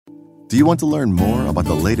Do you want to learn more about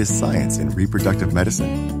the latest science in reproductive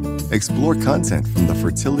medicine? Explore content from the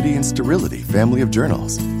Fertility and Sterility family of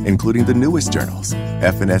journals, including the newest journals,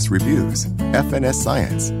 FNS Reviews, FNS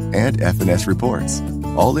Science, and FNS Reports,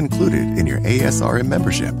 all included in your ASRM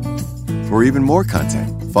membership. For even more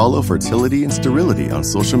content, follow Fertility and Sterility on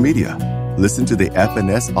social media, listen to the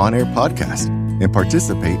FNS On Air podcast, and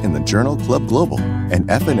participate in the Journal Club Global and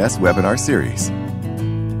FNS webinar series.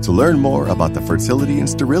 To learn more about the Fertility and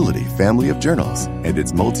Sterility family of journals and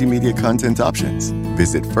its multimedia content options,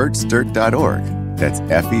 visit fertstert.org. That's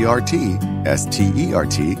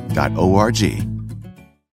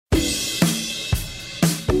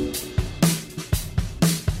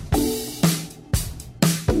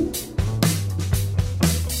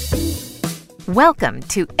Welcome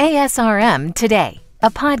to ASRM Today, a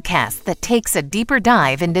podcast that takes a deeper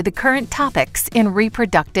dive into the current topics in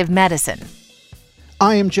reproductive medicine.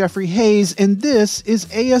 I am Jeffrey Hayes, and this is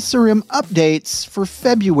ASRM Updates for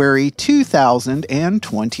February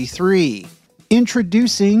 2023.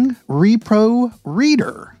 Introducing Repro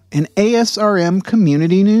Reader, an ASRM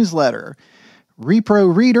community newsletter.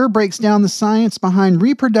 Repro Reader breaks down the science behind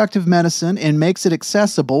reproductive medicine and makes it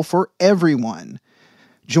accessible for everyone.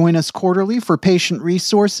 Join us quarterly for patient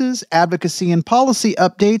resources, advocacy and policy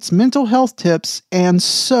updates, mental health tips, and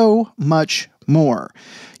so much more.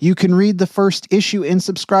 You can read the first issue and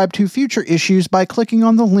subscribe to future issues by clicking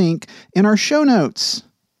on the link in our show notes.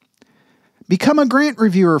 Become a grant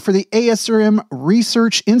reviewer for the ASRM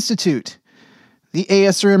Research Institute. The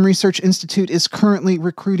ASRM Research Institute is currently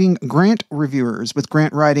recruiting grant reviewers with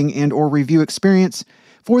grant writing and/or review experience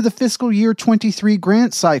for the fiscal year 23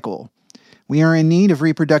 grant cycle. We are in need of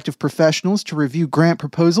reproductive professionals to review grant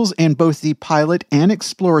proposals in both the pilot and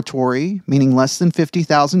exploratory, meaning less than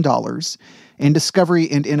 $50,000, and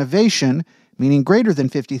discovery and innovation, meaning greater than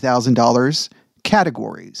 $50,000,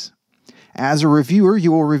 categories. As a reviewer,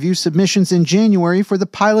 you will review submissions in January for the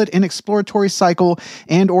pilot and exploratory cycle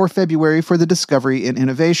and/or February for the discovery and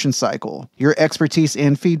innovation cycle. Your expertise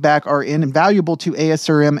and feedback are invaluable to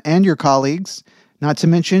ASRM and your colleagues. Not to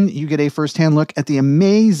mention, you get a first-hand look at the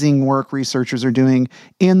amazing work researchers are doing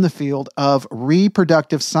in the field of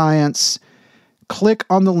reproductive science. Click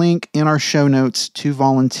on the link in our show notes to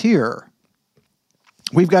volunteer.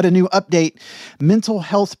 We've got a new update, Mental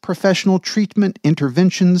Health Professional Treatment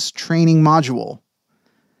Interventions Training Module.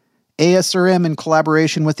 ASRM, in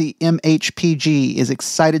collaboration with the MHPG, is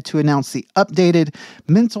excited to announce the updated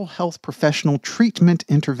Mental Health Professional Treatment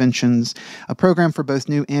Interventions, a program for both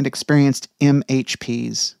new and experienced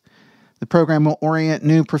MHPs. The program will orient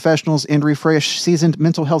new professionals and refresh seasoned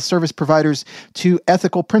mental health service providers to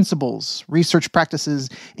ethical principles, research practices,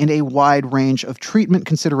 and a wide range of treatment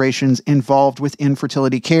considerations involved with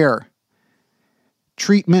infertility care.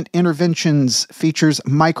 Treatment Interventions features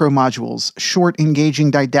micromodules, short engaging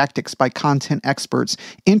didactics by content experts,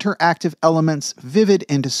 interactive elements, vivid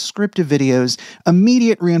and descriptive videos,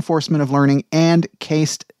 immediate reinforcement of learning, and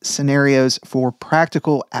case scenarios for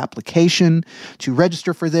practical application. To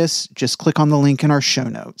register for this, just click on the link in our show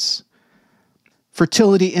notes.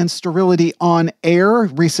 Fertility and Sterility On Air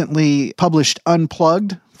recently published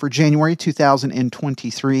Unplugged for January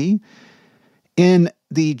 2023. In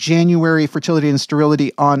the January Fertility and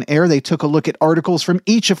Sterility On Air, they took a look at articles from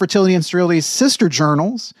each of Fertility and Sterility's sister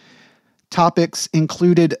journals. Topics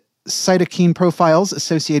included cytokine profiles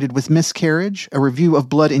associated with miscarriage, a review of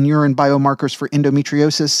blood and urine biomarkers for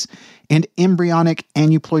endometriosis, and embryonic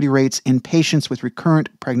aneuploidy rates in patients with recurrent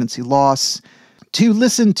pregnancy loss. To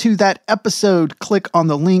listen to that episode, click on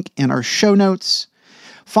the link in our show notes.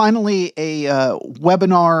 Finally, a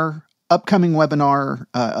upcoming webinar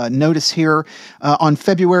notice here on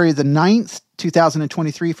February the 9th,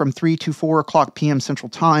 2023 from 3 to 4 o'clock p.m. Central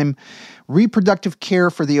Time. Reproductive care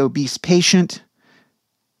for the obese patient.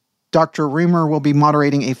 Dr. Reamer will be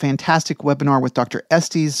moderating a fantastic webinar with Dr.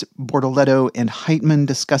 Estes, Bortoletto, and Heitman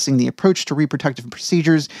discussing the approach to reproductive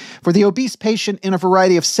procedures for the obese patient in a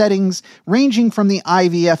variety of settings, ranging from the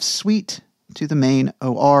IVF suite to the main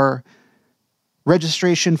OR.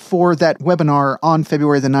 Registration for that webinar on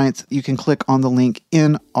February the 9th, you can click on the link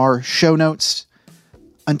in our show notes.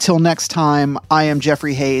 Until next time, I am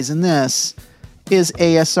Jeffrey Hayes, and this is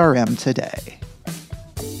ASRM Today.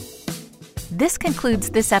 This concludes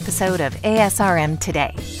this episode of ASRM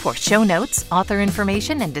Today. For show notes, author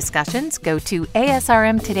information, and discussions, go to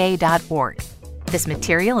asrmtoday.org. This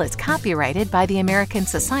material is copyrighted by the American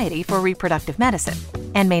Society for Reproductive Medicine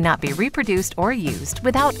and may not be reproduced or used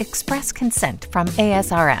without express consent from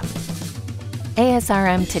ASRM.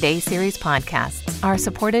 ASRM Today series podcasts are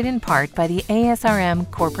supported in part by the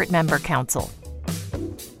ASRM Corporate Member Council.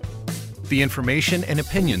 The information and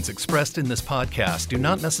opinions expressed in this podcast do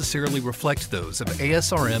not necessarily reflect those of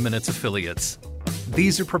ASRM and its affiliates.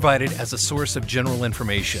 These are provided as a source of general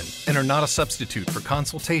information and are not a substitute for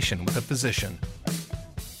consultation with a physician.